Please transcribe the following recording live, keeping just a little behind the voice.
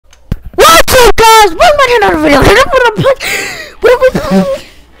up, guys? Welcome back to another video. What are we playing?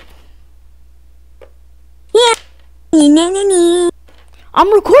 Yeah.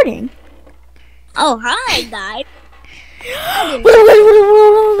 I'm recording. Oh, hi, guys.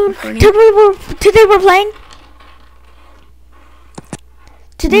 Today we're playing.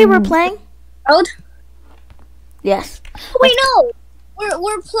 Today we're playing. Old? Yes. Wait, no.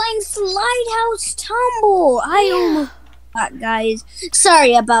 We're playing Slide House Tumble. I almost forgot, guys.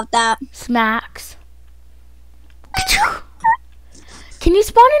 Sorry about that. Smacks. Can you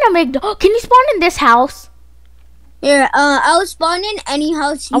spawn in a McDonald's? Can you spawn in this house? Here, I'll spawn in any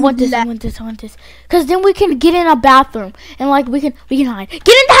house you I want this. Cause then we can get in a bathroom and like we can hide. Get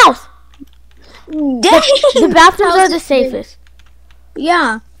in the house. The bathrooms are the safest.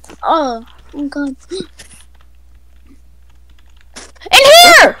 Yeah. Oh God. In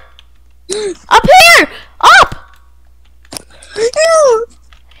here! Up here! Up! No.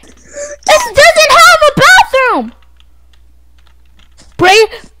 This doesn't have a bathroom! Bray,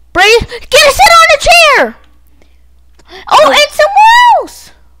 get a sit on a chair! Oh, and somewhere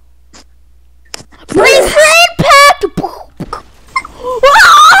else! Brace for impact!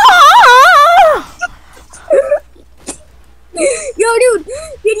 Yo, dude,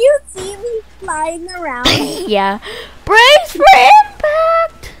 did you see me flying around? Yeah. Brace for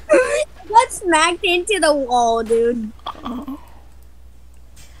impact! I got smacked into the wall, dude.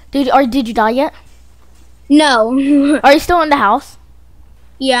 Did you die yet? No. Are you still in the house?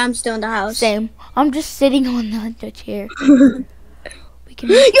 Yeah, I'm still in the house. Same. I'm just sitting on the chair. We can.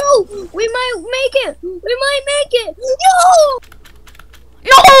 Yo, we might make it. We might make it.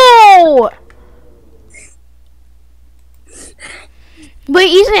 Yo! No! Wait,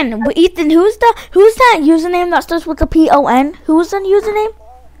 Ethan, who's that username that starts with a PON? Who's the username?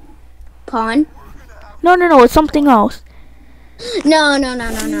 Pawn? No, it's something else. No.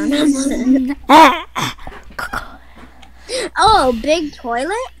 Oh, big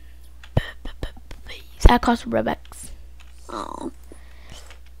toilet? That costs Robux. Oh.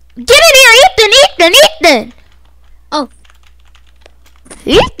 Get in here, Ethan! Oh.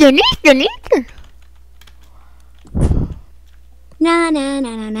 Ethan. Na.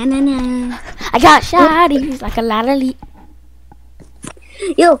 I got shotties like a lot of leap.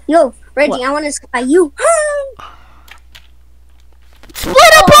 Yo, Reggie, What? I want to spy you.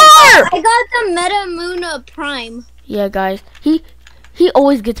 Split apart! I got the Metamuna Prime. Yeah, guys. He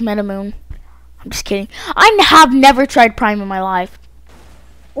always gets Metamoon. I'm just kidding. I have never tried Prime in my life.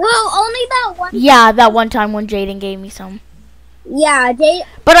 Well, only that one. Yeah, that one time when Jaden gave me some. Yeah,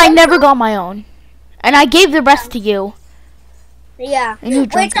 But I never got my own. And I gave the rest to you. Yeah. And you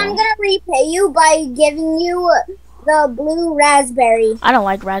drank Which I'm them. going to repay you by giving you the blue raspberry. I don't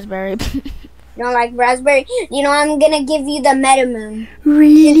like raspberry. You don't like raspberry? You know, I'm going to give you the Metamoon.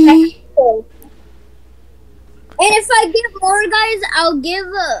 Really? And if I give more, guys, I'll give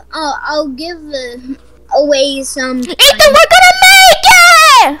away some. Ethan, we're gonna make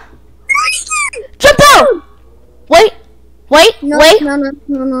it! Jump out! Wait. No.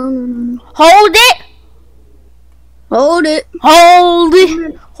 Hold it. Hold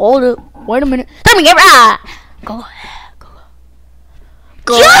it. Wait a minute. Let me get right. Go ahead.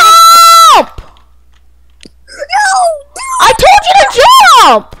 Go. Jump! No! I told you to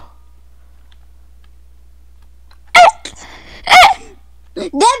jump!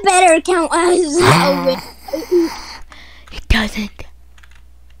 That better count as a win. It doesn't.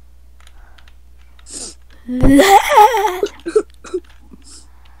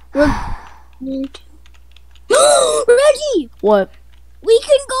 Reggie! What? We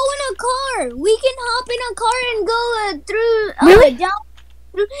can go in a car. We can hop in a car and go through. Really? Down.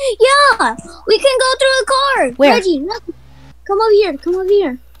 Yeah, we can go through a car. Where? Reggie, look. Come over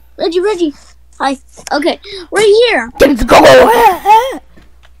here. Reggie. Hi. Okay, right here. Let's go.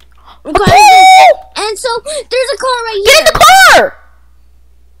 Okay. And so there's a car right Get here. in the car!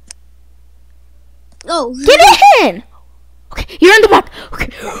 Oh. Get in! Okay, you're in the back. Okay.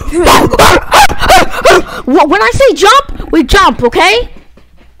 When I say jump, we jump, okay?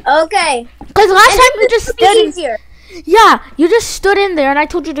 Okay. Because last time you just stood in. Easier. Yeah, you just stood in there and I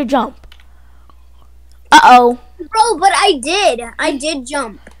told you to jump. Uh-oh. Bro, but I did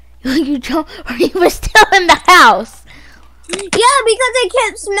jump. You jump or you were still in the house. Yeah, because it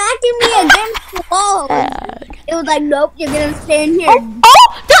kept smacking me against the wall. It was like, nope, you're gonna stay in here. Oh,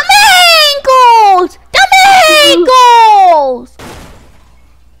 the mangoes! The mangoes!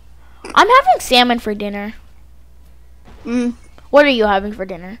 I'm having salmon for dinner. What are you having for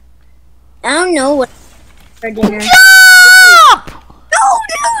dinner? I don't know what for dinner. Jump! No,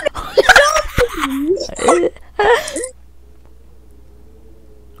 dude!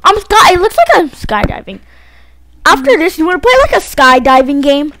 It it looks like I'm skydiving. After this, you want to play like a skydiving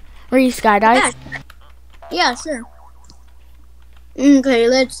game where you skydive? Yeah, sure. Okay,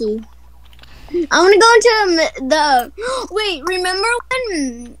 let's see. I want to go into the. Wait, remember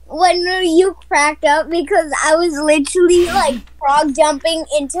when you cracked up because I was literally like frog jumping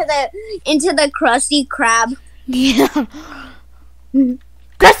into the Krusty Krab? Yeah.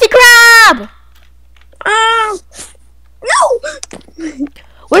 Krusty Krab! No!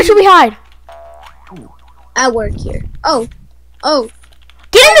 Where should we hide? I work here. Oh.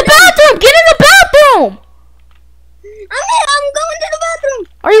 Get in the bathroom! Get in the bathroom! I'm going to the bathroom.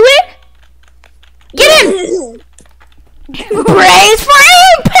 Are you in? Get in! Brace for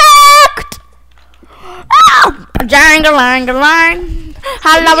impact! Oh! Jang-a-lang-a-lang.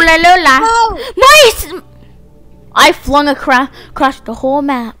 Hallelujah. Oh. Nice! I flung across the whole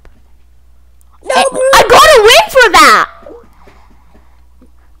map. No, I got a win for that!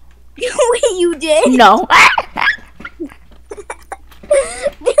 Wait, you did? No.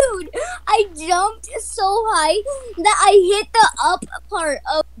 Dude, I jumped so high that I hit the up part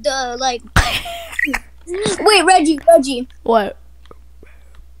of the, like... Wait, Reggie. What?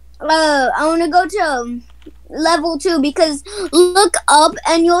 I want to go to level 2 because look up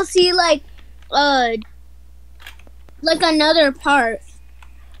and you'll see, like another part.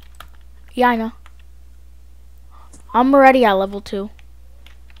 Yeah, I know. I'm already at level 2.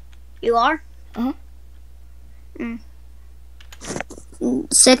 You are? Uh-huh.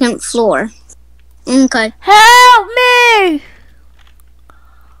 Second floor. Okay. Help me!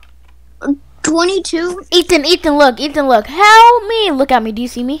 22? Ethan, look. Help me! Look at me. Do you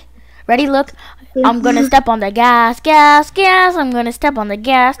see me? Ready? Look. I'm gonna step on the gas. I'm gonna step on the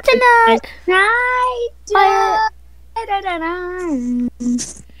gas tonight.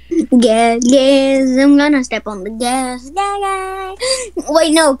 Yes, I'm gonna step on the gas.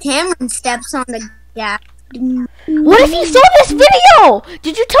 Wait, no, Cameron steps on the gas. What if you saw this video?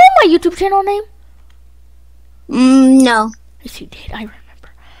 Did you tell my YouTube channel name? No. Yes, you did. I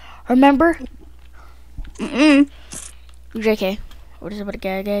remember. JK. What is it about a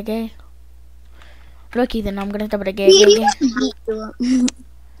gay? Look, Ethan, I'm gonna step on a gay. He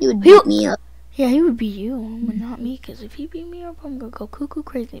would beat me up. Yeah, he would beat you, but not me. Cause if he beat me up, I'm gonna go cuckoo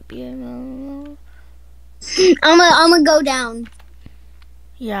crazy. I'm gonna go down.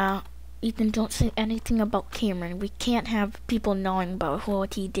 Yeah, Ethan, don't say anything about Cameron. We can't have people knowing about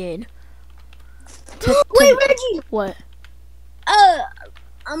what he did. Wait, Reggie. What?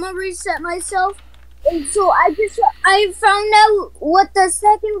 I'm gonna reset myself. And so I found out what the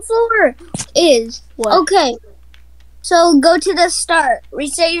second floor is. What? Okay. So go to the start.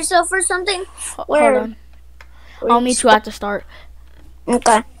 Reset yourself or something. Hold on. I'll meet you at the start.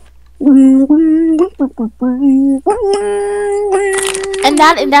 Okay. And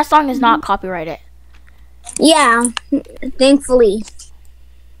that song is not copyrighted. Yeah, thankfully.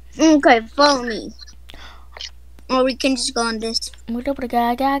 Okay, follow me. Or we can just go on this. Oh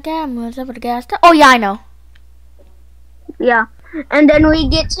yeah, I know. Yeah. And then we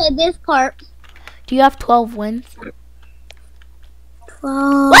get to this part. Do you have 12 wins? 12.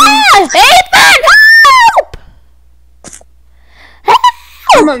 Ah! Ethan, help!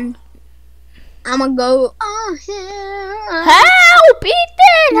 Help! I'm gonna go. Help,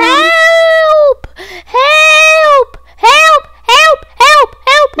 Ethan! Help! Help! Help! Help! Help! Help!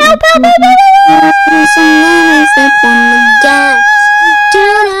 Help! Help! Step on the gas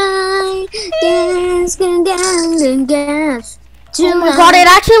tonight. Gas. Oh my god, it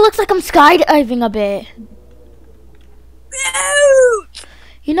actually looks like I'm skydiving a bit.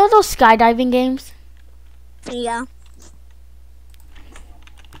 You know those skydiving games? Yeah.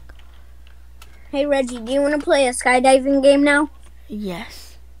 Hey Reggie, do you want to play a skydiving game now?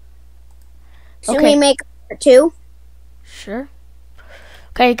 Yes. Should we make 2? Sure.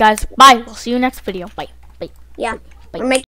 Okay, guys. Bye. We'll see you next video. Bye. Bye. Yeah. Bye. We're making